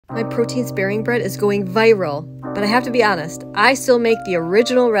My protein-sparing bread is going viral, but I have to be honest, I still make the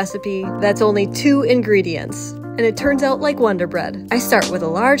original recipe that's only 2 ingredients, and it turns out like Wonder Bread. I start with a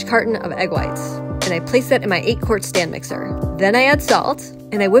large carton of egg whites, and I place that in my 8-quart stand mixer. Then I add salt,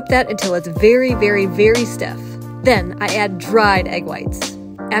 and I whip that until it's very, very, very stiff. Then I add dried egg whites.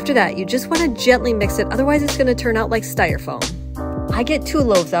 After that, you just want to gently mix it, otherwise it's going to turn out like styrofoam. I get 2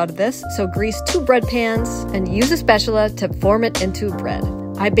 loaves out of this, so grease 2 bread pans and use a spatula to form it into bread.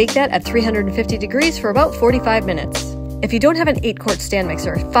 I bake that at 350 degrees for about 45 minutes. If you don't have an 8-quart stand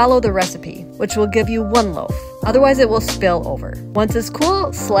mixer, follow the recipe, which will give you 1 loaf. Otherwise, it will spill over. Once it's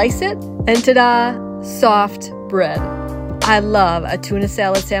cool, slice it, and ta-da! Soft bread. I love a tuna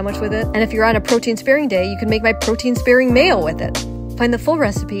salad sandwich with it, and if you're on a protein-sparing day, you can make my protein-sparing mayo with it. Find the full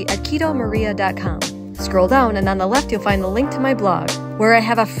recipe at ketomaria.com. Scroll down, and on the left, you'll find the link to my blog, where I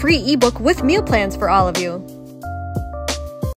have a free ebook with meal plans for all of you.